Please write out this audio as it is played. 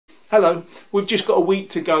Hello, we've just got a week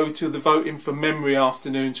to go till the voting for Memory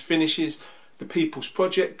Afternoons finishes. The People's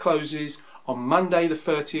Project closes on Monday the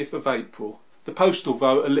 30th of April. The postal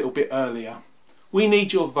vote a little bit earlier. We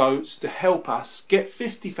need your votes to help us get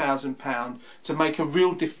 £50,000 to make a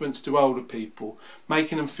real difference to older people,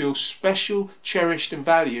 making them feel special, cherished and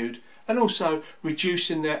valued, and also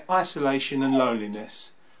reducing their isolation and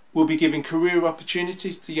loneliness. We'll be giving career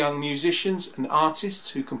opportunities to young musicians and artists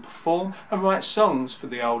who can perform and write songs for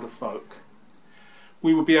the older folk.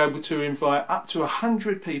 We will be able to invite up to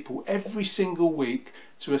 100 people every single week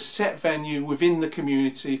to a set venue within the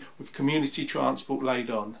community with community transport laid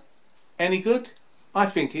on. Any good? I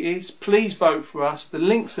think it is. Please vote for us. The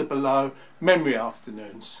links are below. Memory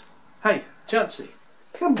Afternoons. Hey, Chauncey.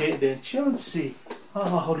 Come here then, Chauncey.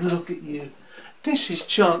 Oh, look at you. This is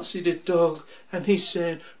Chauncey the dog, and he's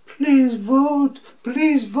saying, please vote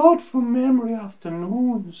for Memory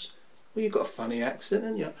Afternoons. well, you've got a funny accent,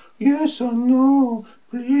 haven't you? Yes, I know.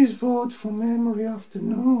 Please vote for Memory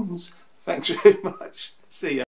Afternoons. Thanks very much. See ya.